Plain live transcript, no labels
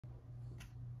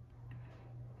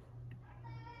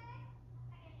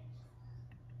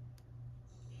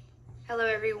Hello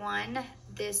everyone,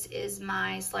 this is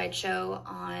my slideshow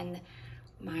on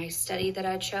my study that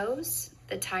I chose.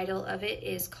 The title of it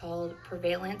is called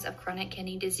Prevalence of Chronic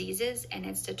Kidney Diseases and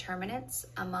Its Determinants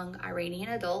Among Iranian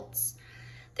Adults.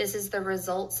 This is the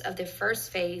results of the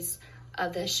first phase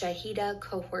of the Shahida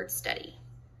cohort study.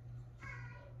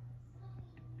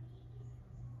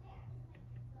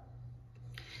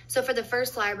 So for the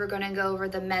first slide, we're going to go over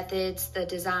the methods, the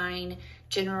design,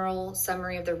 general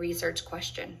summary of the research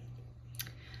question.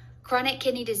 Chronic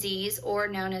kidney disease, or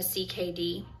known as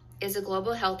CKD, is a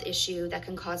global health issue that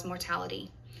can cause mortality.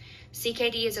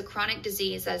 CKD is a chronic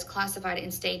disease that is classified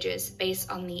in stages based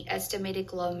on the estimated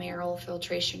glomerular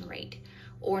filtration rate,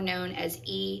 or known as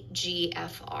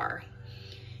eGFR.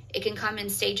 It can come in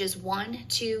stages 1,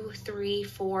 2, 3,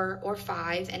 4, or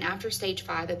 5, and after stage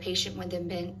 5, a patient would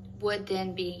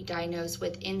then be diagnosed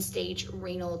with end-stage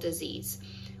renal disease,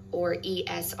 or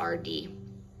ESRD.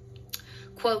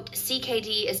 Quote,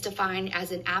 CKD is defined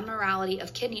as an abnormality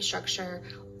of kidney structure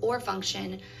or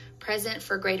function present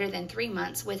for greater than 3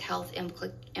 months with health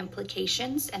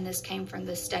implications, and this came from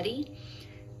the study,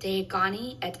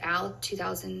 Dehghani et al.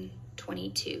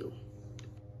 2022.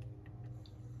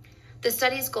 The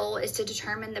study's goal is to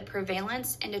determine the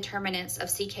prevalence and determinants of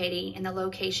CKD in the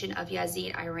location of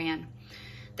Yazd, Iran.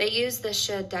 They used the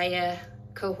Shahida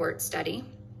cohort study.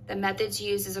 The methods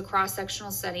used is a cross-sectional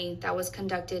study that was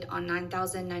conducted on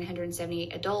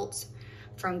 9,978 adults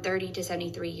from 30 to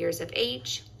 73 years of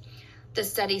age. The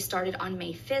study started on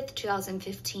May 5th,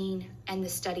 2015, and the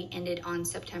study ended on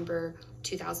September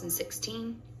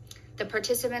 2016. The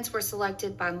participants were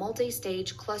selected by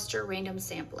multi-stage cluster random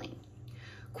sampling.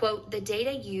 Quote, the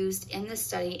data used in this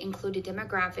study included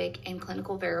demographic and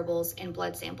clinical variables in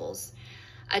blood samples.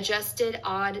 Adjusted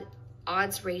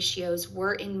odds ratios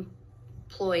were employed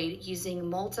using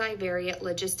multivariate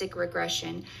logistic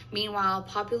regression. Meanwhile,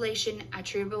 population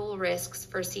attributable risks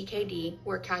for CKD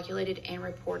were calculated and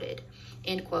reported,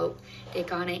 end quote,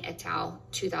 Dehghani et al.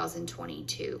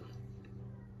 2022.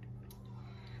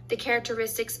 The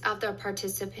characteristics of the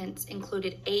participants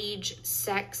included age,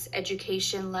 sex,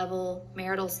 education level,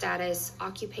 marital status,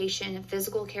 occupation,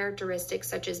 physical characteristics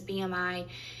such as BMI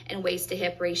and waist to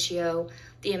hip ratio,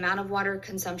 the amount of water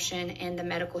consumption, and the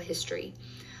medical history.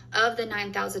 Of the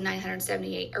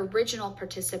 9,978 original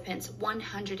participants,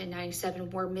 197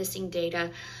 were missing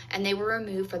data, and they were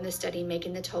removed from the study,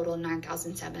 making the total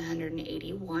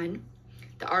 9,781.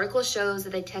 The article shows that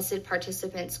they tested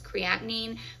participants'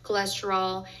 creatinine,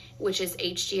 cholesterol, which is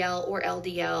HDL or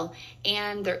LDL,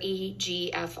 and their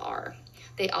eGFR.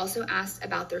 They also asked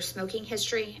about their smoking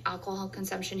history, alcohol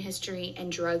consumption history,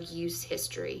 and drug use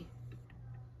history.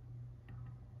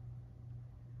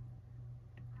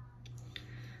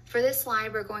 For this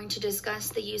slide, we're going to discuss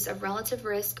the use of relative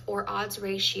risk or odds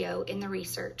ratio in the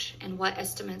research and what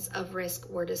estimates of risk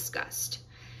were discussed.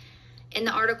 In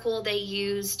the article, they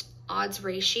used odds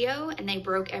ratio and they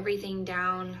broke everything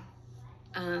down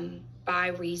by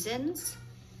reasons.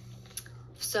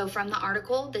 So from the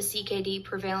article, the CKD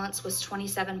prevalence was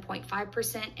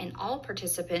 27.5% in all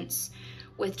participants,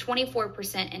 with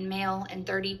 24% in male and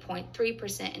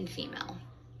 30.3% in female.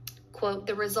 Quote,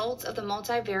 the results of the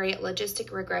multivariate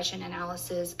logistic regression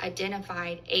analysis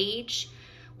identified age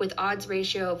with odds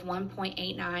ratio of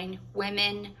 1.89,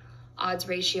 women odds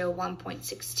ratio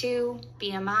 1.62,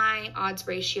 BMI odds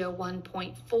ratio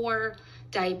 1.4,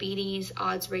 diabetes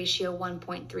odds ratio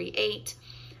 1.38,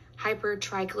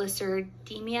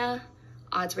 hypertriglyceridemia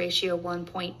odds ratio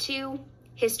 1.2,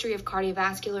 history of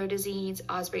cardiovascular disease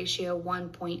odds ratio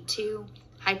 1.2,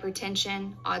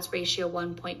 hypertension odds ratio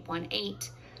 1.18,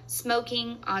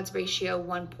 smoking odds ratio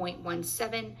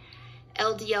 1.17,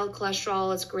 LDL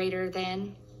cholesterol is greater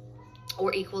than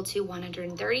or equal to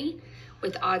 130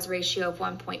 with odds ratio of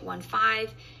 1.15,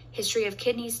 history of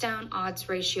kidney stone odds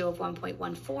ratio of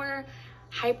 1.14,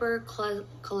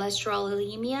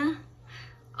 hypercholesterolemia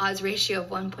odds ratio of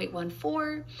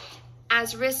 1.14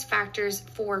 as risk factors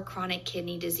for chronic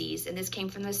kidney disease. And this came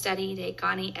from the study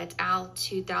Dehghani et al.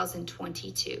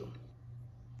 2022.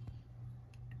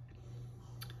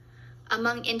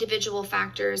 Among individual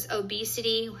factors,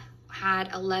 obesity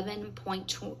had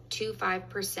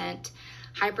 11.25%,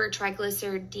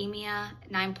 hypertriglyceridemia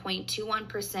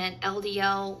 9.21%,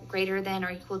 LDL greater than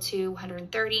or equal to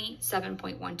 130,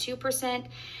 7.12%,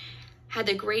 had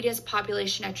the greatest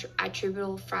population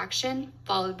attributable fraction,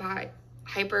 followed by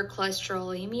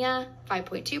hypercholesterolemia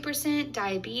 5.2%,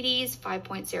 diabetes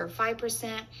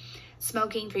 5.05%,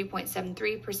 smoking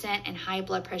 3.73%, and high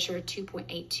blood pressure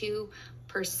 2.82%.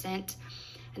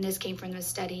 And this came from the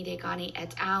study Dehghani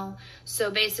et al.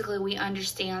 So basically we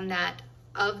understand that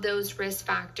of those risk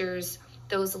factors,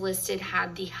 those listed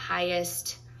had the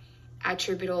highest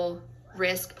attributable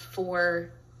risk for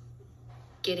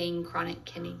getting chronic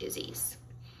kidney disease.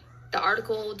 The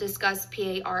article discussed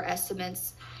PAR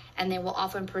estimates, and they will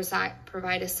often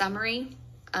provide a summary,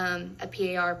 a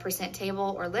PAR percent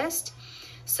table or list.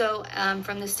 So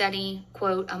from the study,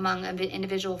 quote, among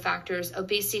individual factors,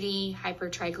 obesity,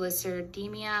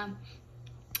 hypertriglyceridemia,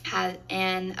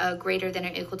 and greater than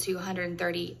or equal to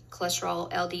 130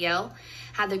 cholesterol LDL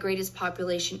had the greatest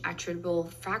population attributable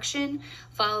fraction,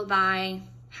 followed by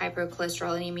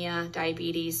hypercholesterolemia,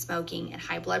 diabetes, smoking, and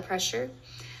high blood pressure.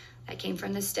 That came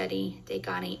from the study,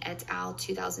 Degani et al.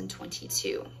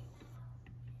 2022.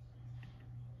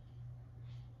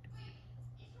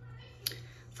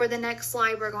 For the next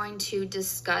slide, we're going to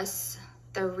discuss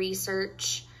the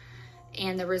research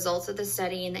and the results of the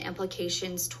study and the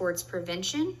implications towards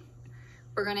prevention.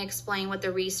 We're going to explain what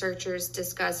the researchers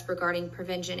discussed regarding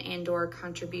prevention and/or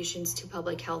contributions to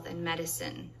public health and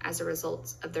medicine as a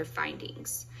result of their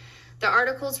findings. The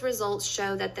article's results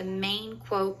show that the main,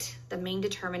 quote, the main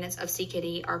determinants of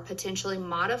CKD are potentially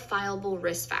modifiable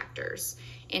risk factors,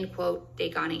 end quote,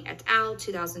 Degani et al.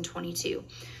 2022.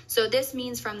 So this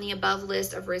means from the above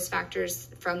list of risk factors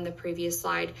from the previous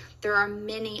slide, there are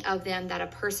many of them that a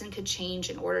person could change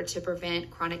in order to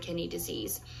prevent chronic kidney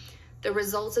disease. The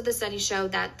results of the study show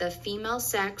that the female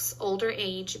sex, older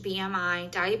age,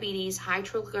 BMI, diabetes, high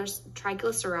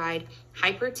triglyceride,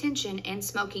 hypertension, and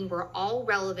smoking were all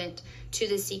relevant to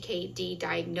the CKD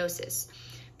diagnosis.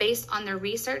 Based on their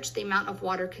research, the amount of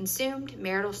water consumed,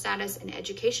 marital status, and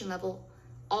education level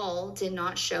all did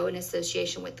not show an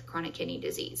association with chronic kidney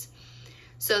disease.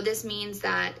 So this means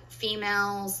that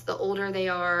females, the older they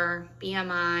are,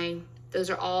 BMI,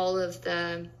 those are all of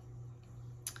the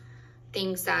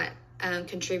things that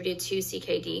contributed to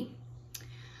CKD.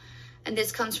 And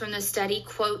this comes from the study,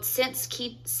 quote, since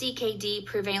CKD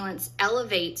prevalence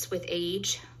elevates with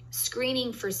age,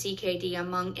 screening for CKD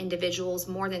among individuals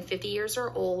more than 50 years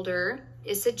or older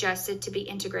is suggested to be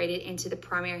integrated into the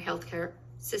primary healthcare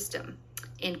system,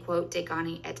 end quote,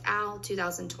 Degani et al.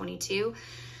 2022.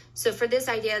 So for this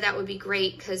idea, that would be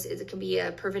great because it can be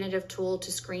a preventative tool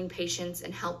to screen patients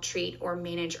and help treat or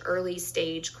manage early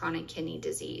stage chronic kidney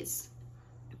disease.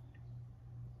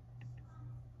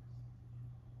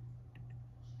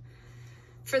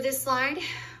 For this slide,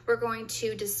 we're going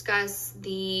to discuss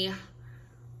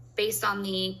based on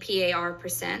the PAR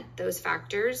percent, those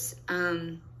factors,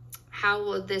 how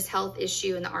will this health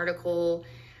issue in the article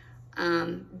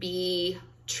be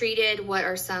treated? What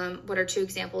are two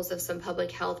examples of some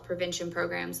public health prevention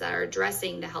programs that are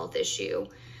addressing the health issue?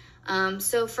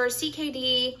 So for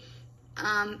CKD,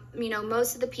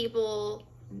 most of the people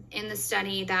in the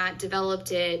study that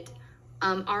developed it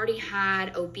already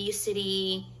had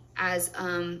obesity as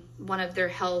one of their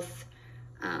health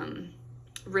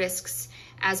risks,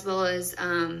 as well as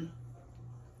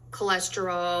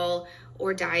cholesterol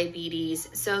or diabetes.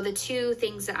 So the two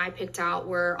things that I picked out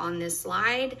were on this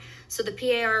slide. So the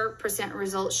PAR percent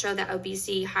results show that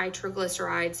obesity, high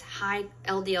triglycerides, high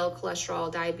LDL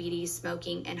cholesterol, diabetes,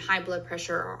 smoking, and high blood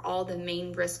pressure are all the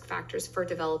main risk factors for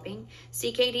developing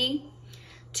CKD.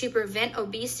 To prevent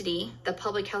obesity, the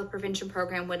public health prevention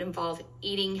program would involve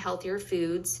eating healthier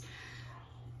foods,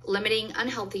 limiting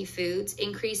unhealthy foods,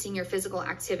 increasing your physical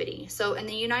activity. So in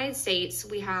the United States,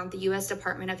 we have the U.S.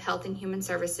 Department of Health and Human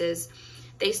Services.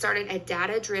 They started a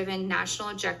data-driven national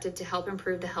objective to help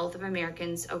improve the health of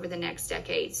Americans over the next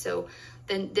decade. So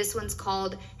then this one's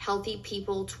called Healthy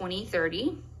People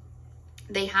 2030.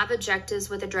 They have objectives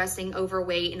with addressing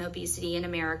overweight and obesity in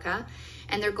America.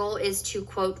 And their goal is to,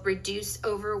 quote, reduce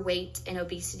overweight and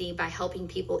obesity by helping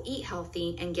people eat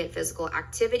healthy and get physical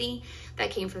activity.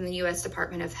 That came from the U.S.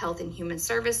 Department of Health and Human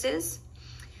Services.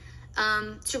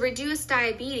 To reduce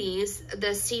diabetes,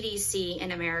 the CDC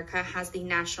in America has the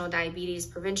National Diabetes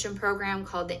Prevention Program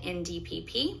called the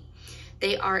NDPP.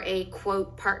 They are a,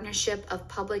 quote, partnership of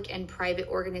public and private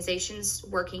organizations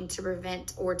working to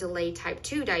prevent or delay type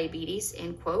 2 diabetes,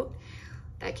 end quote.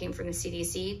 That came from the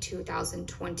CDC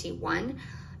 2021.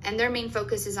 And their main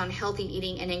focus is on healthy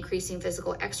eating and increasing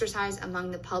physical exercise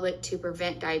among the public to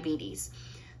prevent diabetes.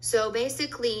 So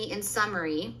basically, in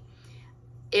summary,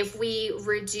 if we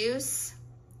reduce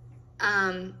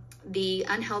the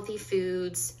unhealthy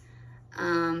foods,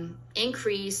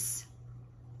 increase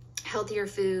healthier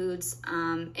foods,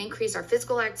 increase our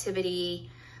physical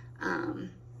activity,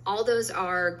 all those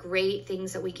are great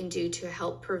things that we can do to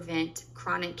help prevent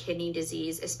chronic kidney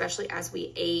disease, especially as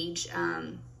we age.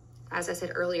 As I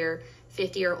said earlier,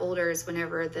 50 or older is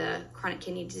whenever the chronic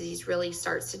kidney disease really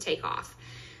starts to take off.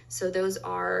 So those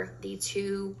are the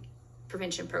two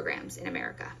prevention programs in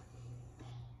America.